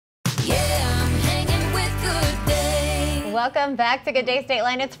Welcome back to Good Day State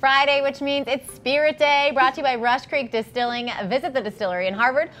Line. It's Friday, which means it's Spirit Day, brought to you by Rush Creek Distilling. Visit the distillery in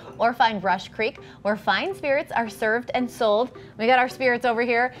Harvard or find Rush Creek, where fine spirits are served and sold. We got our spirits over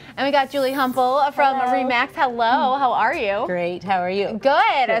here, and we got Julie Humpal from Remax. Hello, how are you? Great, how are you?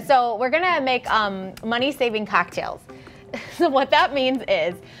 Good. So we're gonna make money-saving cocktails. So what that means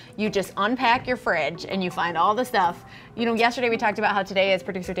is you just unpack your fridge and you find all the stuff. You know, yesterday we talked about how today is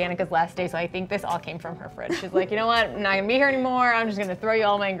producer Danica's last day, so I think this all came from her fridge. She's like, you know what, I'm not gonna be here anymore. I'm just gonna throw you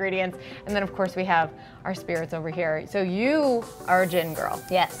all my ingredients. And then of course we have our spirits over here. So you are a gin girl.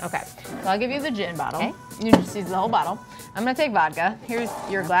 Yes. Okay, so I'll give you the gin bottle. Okay. You just use the whole bottle. I'm gonna take vodka. Here's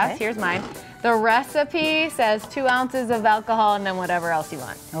your glass, here's mine. The recipe says 2 ounces of alcohol and then whatever else you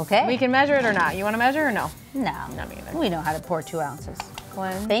want. Okay. We can measure it or not. You wanna measure or no? No. Not me either. We know how to pour 2 ounces.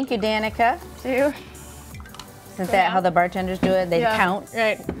 1. Thank you, Danica. 2. Isn't that how the bartenders do it? They count.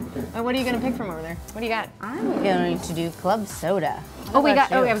 Right. And what are you gonna pick from over there? What do you got? I'm going to do club soda. Oh, we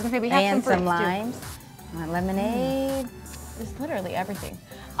got. Oh, I was gonna say we have and some limes. Lemonade. It's literally everything.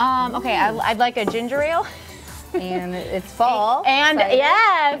 Okay, I'd like a ginger ale. And it's fall. And cider.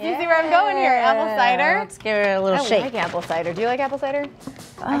 yes, you see where I'm going here. Apple cider. Let's give it a little shake. I like apple cider. Do you like apple cider?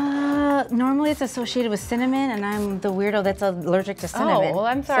 Normally it's associated with cinnamon, and I'm the weirdo that's allergic to cinnamon. Oh, well,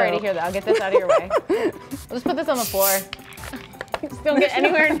 I'm sorry to hear that. I'll get this out of your way. We'll just put this on the floor. Just don't get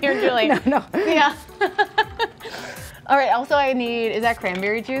anywhere near Julie. No. Yeah. All right, also I need, is that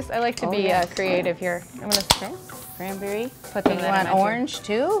cranberry juice? I like to be creative here. I'm gonna spray cranberry. Put some you want orange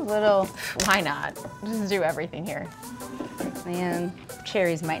too? Little. Why not? Just do everything here. And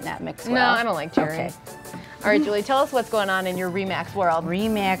cherries might not mix well. No, I don't like cherries. Okay. All right, Julie, tell us what's going on in your Remax world.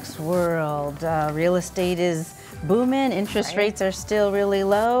 Remax world. Real estate is booming. Interest rates are still really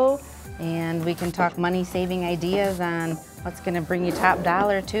low. And we can talk money-saving ideas on what's going to bring you top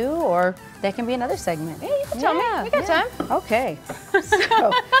dollar too, or that can be another segment. Yeah, you can tell me. We got time. Okay.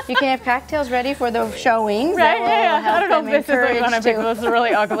 So you can have cocktails ready for the showings. Right, I don't know if this is what you want to pick. Too. This is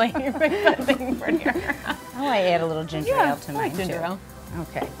really ugly. You pick something prettier. Oh, I add a little ginger ale to mine, ginger ale.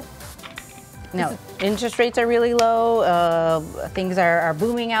 Okay. No, interest rates are really low. Things are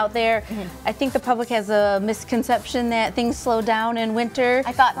booming out there. I think the public has a misconception that things slow down in winter.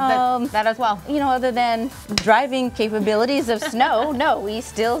 I thought that as well. You know, other than driving capabilities of snow, no, we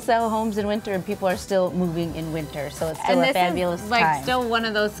still sell homes in winter and people are still moving in winter. So it's still a fabulous time. Like still one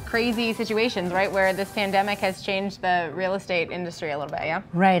of those crazy situations, right, where this pandemic has changed the real estate industry a little bit, yeah?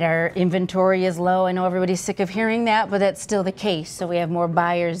 Right, our inventory is low. I know everybody's sick of hearing that, but that's still the case. So we have more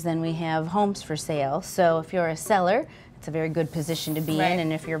buyers than we have homes for sale. So if you're a seller, it's a very good position to be in,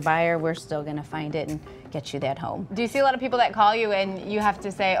 and if you're a buyer, we're still going to find it and get you that home. Do you see a lot of people that call you and you have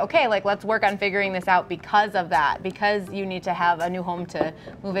to say, okay, like let's work on figuring this out because of that, because you need to have a new home to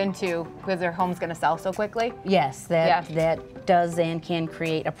move into because their home's going to sell so quickly? Yes, that does and can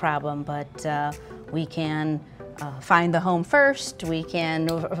create a problem, but we can find the home first. We can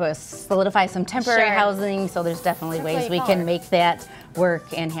solidify some temporary housing, so there's definitely ways we can make that work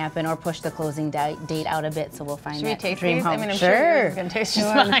and happen, or push the closing date out a bit, so we'll find that dream home. I mean, I'm sure yours is going to taste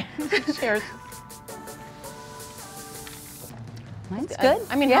just fine. Cheers. Mine's good.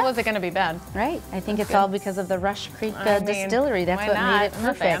 I mean, how is it going to be bad? Right. I think it's all because of the Rush Creek distillery. That's what made it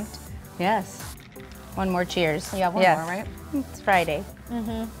perfect. Yes. One more cheers. Yeah, one more, right? It's Friday.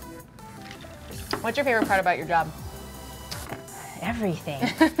 What's your favorite part about your job? Everything.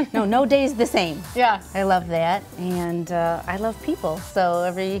 No day's the same. Yeah. I love that, and I love people. So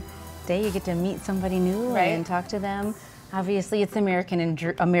every day you get to meet somebody new and talk to them. Obviously, it's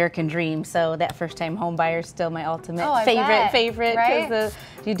American dream. So that first-time home buyer is still my ultimate favorite, because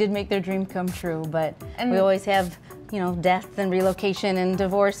you did make their dream come true. But we always have, you know, death and relocation and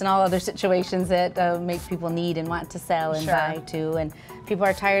divorce and all other situations that make people need and want to sell and buy too. And people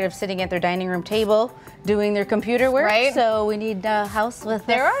are tired of sitting at their dining room table doing their computer work. So we need a house with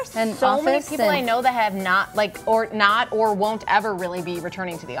an office. There are so many people I know that have not, or won't ever really be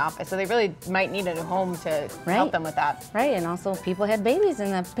returning to the office. So they really might need a new home to help them with that. Right, and also people had babies in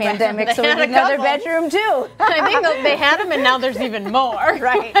the pandemic, so we need another bedroom too. I think they had them, and now there's even more.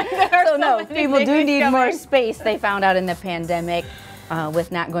 Right. So no, people do need more space. They found out in the pandemic.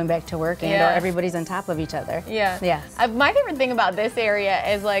 With not going back to work, and or everybody's on top of each other. Yeah. Yes. My favorite thing about this area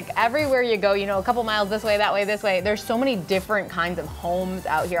is like everywhere you go, you know, a couple miles this way, that way, this way, there's so many different kinds of homes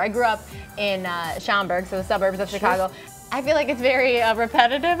out here. I grew up in Schaumburg, so the suburbs of Chicago. I feel like it's very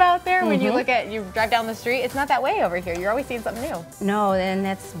repetitive out there. When you drive down the street, it's not that way over here. You're always seeing something new. No, and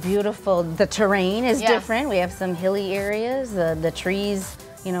that's beautiful. The terrain is different. We have some hilly areas. The trees,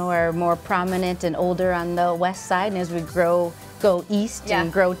 you know, are more prominent and older on the west side, and as we go east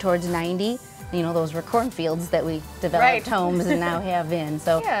and grow towards 90, those were cornfields that we developed homes and now have in.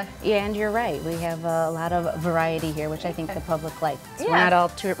 So, yeah, and you're right. We have a lot of variety here, which I think the public likes. Yeah. We're not all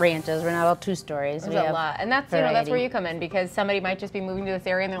two ranches. We're not all 2 stories. There's a lot. And that's, that's where you come in, because somebody might just be moving to this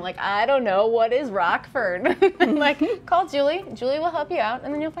area and they're like, I don't know, what is Rockford? Like, call Julie. Julie will help you out,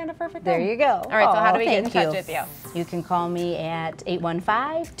 and then you'll find a perfect home. There you go. All right, so how do we get in touch with you? You can call me at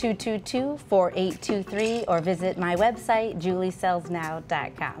 815-222-4823 or visit my website,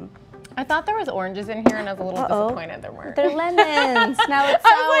 juliesellsnow.com. I thought there was oranges in here, and I was a little disappointed there weren't. They're lemons. Now it's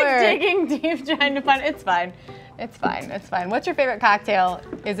sour. I was like digging deep trying to find it. It's fine. It's fine. It's fine. What's your favorite cocktail?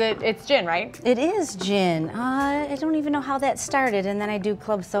 It's gin, right? It is gin. I don't even know how that started. And then I do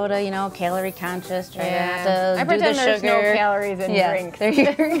club soda, calorie conscious, try not to I pretend do the there's sugar. no calories in drinks. There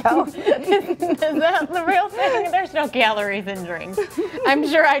you go. Is that the real thing? There's no calories in drinks. I'm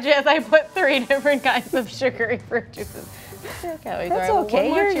sure I put 3 different kinds of sugary fruit juices. Calories. That's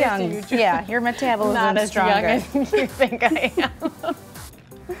okay. You're young. Yeah, your metabolism not is as stronger. young as you think I am.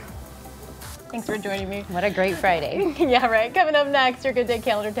 Thanks for joining me. What a great Friday. Yeah, right. Coming up next, your Good Day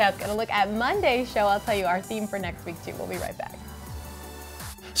Calendar tab's going to look at Monday's show. I'll tell you our theme for next week, too. We'll be right back.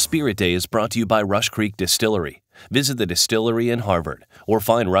 Spirit Day is brought to you by Rush Creek Distillery. Visit the distillery in Harvard or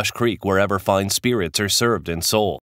find Rush Creek wherever fine spirits are served and sold.